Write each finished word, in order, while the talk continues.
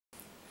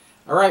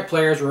Alright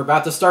players, we're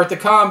about to start the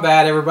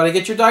combat. Everybody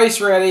get your dice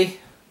ready.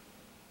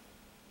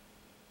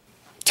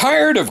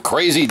 Tired of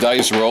crazy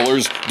dice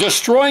rollers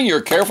destroying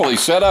your carefully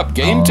set up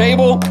game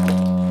table?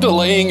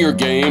 Delaying your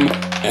game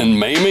and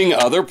maiming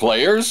other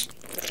players?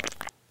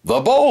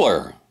 The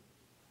bowler,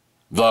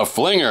 the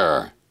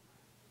flinger,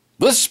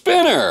 the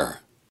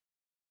spinner,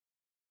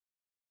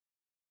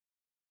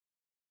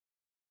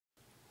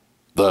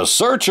 the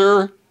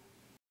searcher,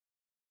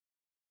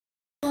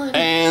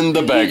 and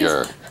the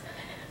beggar.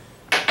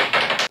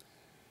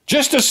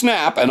 Just a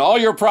snap and all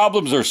your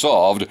problems are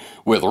solved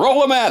with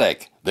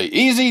Roll-A-Matic, the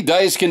easy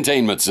dice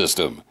containment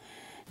system.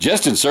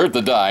 Just insert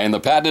the die in the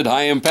patented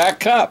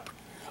high-impact cup.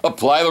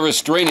 Apply the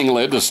restraining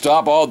lid to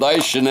stop all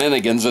dice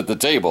shenanigans at the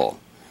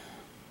table.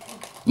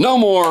 No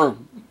more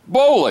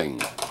bowling,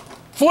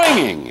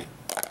 flinging,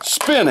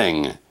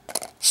 spinning,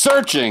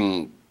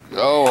 searching.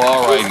 Oh,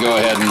 all right, go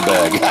ahead and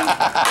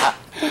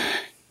beg.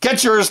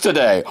 Get yours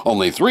today.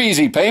 Only 3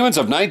 easy payments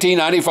of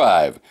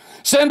 $19.95.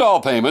 Send all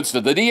payments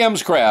to the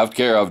DM's Craft,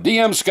 care of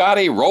DM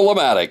Scotty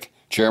Roll-A-Matic,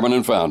 chairman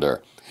and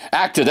founder.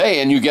 Act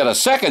today and you get a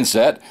second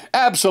set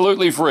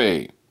absolutely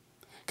free.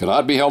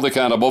 Cannot be held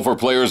accountable for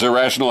players'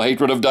 irrational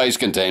hatred of dice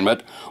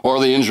containment or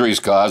the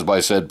injuries caused by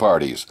said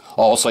parties.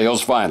 All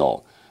sales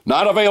final.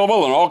 Not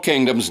available in all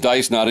kingdoms,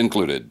 dice not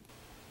included.